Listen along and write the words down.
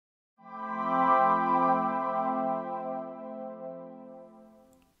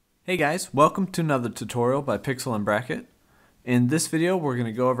Hey guys, welcome to another tutorial by Pixel and Bracket. In this video we're going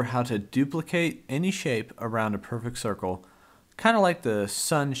to go over how to duplicate any shape around a perfect circle, kind of like the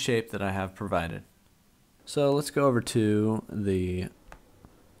sun shape that I have provided. So let's go over to the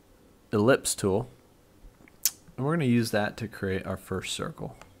ellipse tool, and we're going to use that to create our first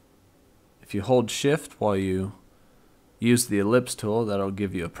circle. If you hold shift while you use the ellipse tool, that'll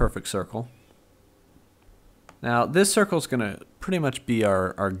give you a perfect circle. Now this circle is going to pretty much be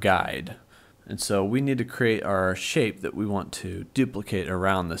our guide, and so we need to create our shape that we want to duplicate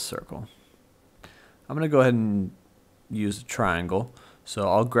around this circle. I'm going to go ahead and use a triangle, so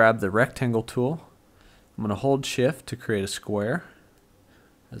I'll grab the rectangle tool. I'm going to hold shift to create a square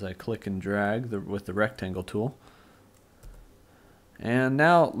as I click and drag with the rectangle tool. And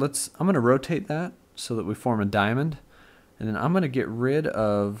now I'm going to rotate that so that we form a diamond, and then I'm going to get rid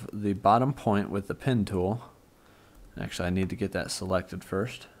of the bottom point with the pen tool. Actually, I need to get that selected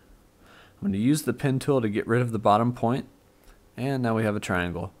first. I'm going to use the pen tool to get rid of the bottom point, and now we have a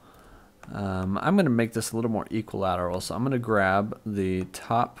triangle. I'm going to make this a little more equilateral, so I'm going to grab the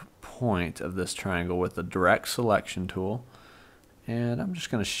top point of this triangle with the direct selection tool, and I'm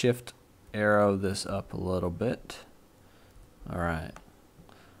just going to shift arrow this up a little bit. Alright,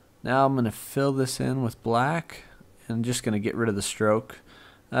 now I'm going to fill this in with black, and I'm just going to get rid of the stroke.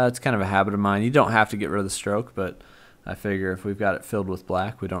 It's kind of a habit of mine. You don't have to get rid of the stroke, but I figure if we've got it filled with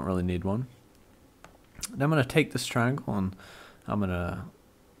black, we don't really need one. Now I'm going to take this triangle and I'm going to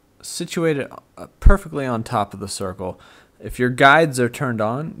situate it perfectly on top of the circle. If your guides are turned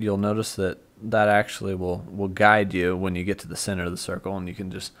on, you'll notice that actually will guide you when you get to the center of the circle, and you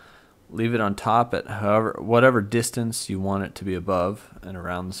can just leave it on top at whatever distance you want it to be above and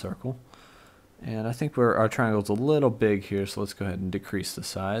around the circle. And I think our triangle's a little big here, so let's go ahead and decrease the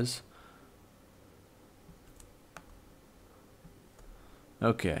size.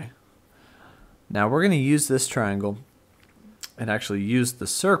 Okay. Now we're going to use this triangle and actually use the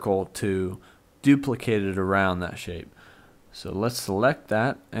circle to duplicate it around that shape. So let's select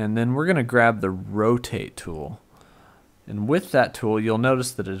that, and then we're going to grab the rotate tool. And with that tool, you'll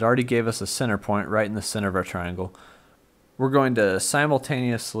notice that it already gave us a center point right in the center of our triangle. We're going to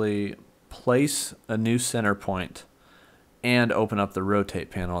simultaneously place a new center point and open up the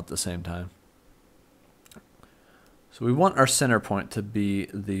rotate panel at the same time. So we want our center point to be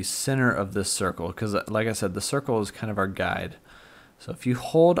the center of this circle, because like I said, the circle is kind of our guide. So if you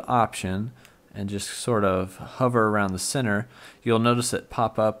hold Option and just sort of hover around the center, you'll notice it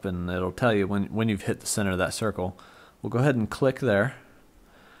pop up and it'll tell you when you've hit the center of that circle. We'll go ahead and click there,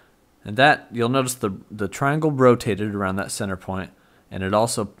 and you'll notice the triangle rotated around that center point, and it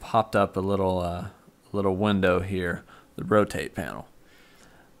also popped up a little window here, the rotate panel.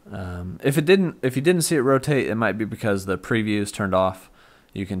 If you didn't see it rotate, it might be because the preview is turned off.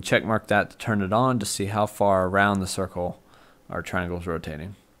 You can check mark that to turn it on to see how far around the circle our triangle is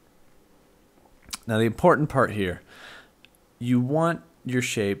rotating. Now the important part here, you want your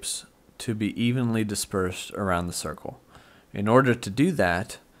shapes to be evenly dispersed around the circle. In order to do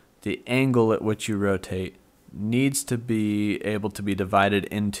that, the angle at which you rotate needs to be able to be divided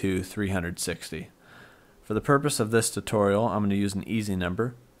into 360. For the purpose of this tutorial, I'm going to use an easy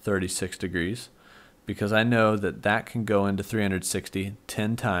number, 36 degrees, because I know that can go into 360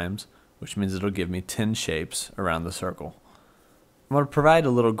 10 times, which means it'll give me 10 shapes around the circle. I'm going to provide a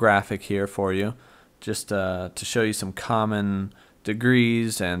little graphic here for you, just to show you some common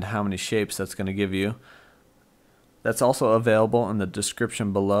degrees and how many shapes that's going to give you. That's also available in the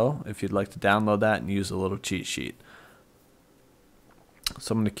description below if you'd like to download that and use a little cheat sheet.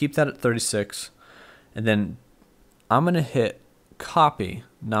 So I'm going to keep that at 36, and then I'm going to hit copy,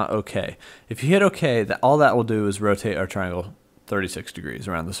 not OK. If you hit OK, all that will do is rotate our triangle 36 degrees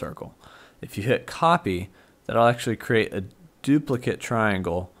around the circle. If you hit copy, that'll actually create a duplicate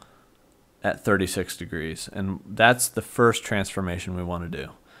triangle at 36 degrees, and that's the first transformation we want to do.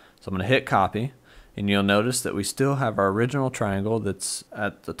 So I'm going to hit copy, and you'll notice that we still have our original triangle that's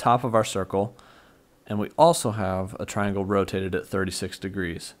at the top of our circle, and we also have a triangle rotated at 36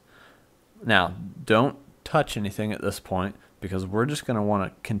 degrees. Now, don't touch anything at this point, because we're just going to want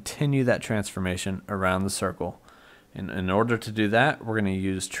to continue that transformation around the circle. And in order to do that, we're going to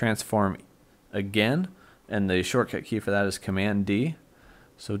use transform again, and the shortcut key for that is Command D.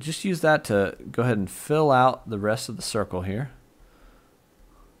 So just use that to go ahead and fill out the rest of the circle here.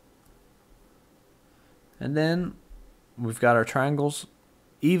 And then we've got our triangles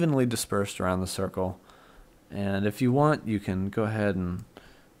evenly dispersed around the circle. And if you want, you can go ahead and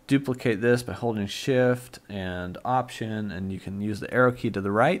duplicate this by holding Shift and Option, and you can use the arrow key to the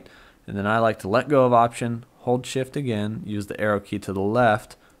right. And then I like to let go of Option, hold Shift again, use the arrow key to the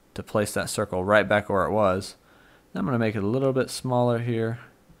left, to place that circle right back where it was. I'm going to make it a little bit smaller here,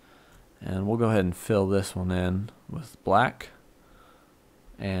 and we'll go ahead and fill this one in with black,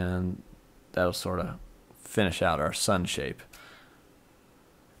 and that'll sort of finish out our sun shape.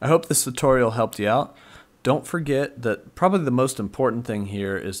 I hope this tutorial helped you out. Don't forget that probably the most important thing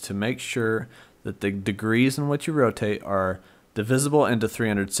here is to make sure that the degrees in which you rotate are divisible into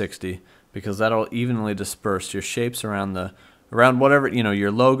 360, because that'll evenly disperse your shapes around whatever,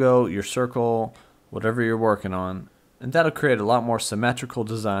 your logo, your circle, whatever you're working on, and that'll create a lot more symmetrical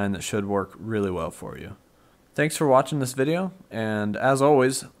design that should work really well for you. Thanks for watching this video, and as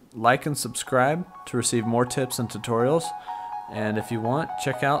always, like and subscribe to receive more tips and tutorials, and if you want,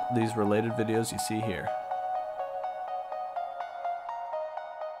 check out these related videos you see here.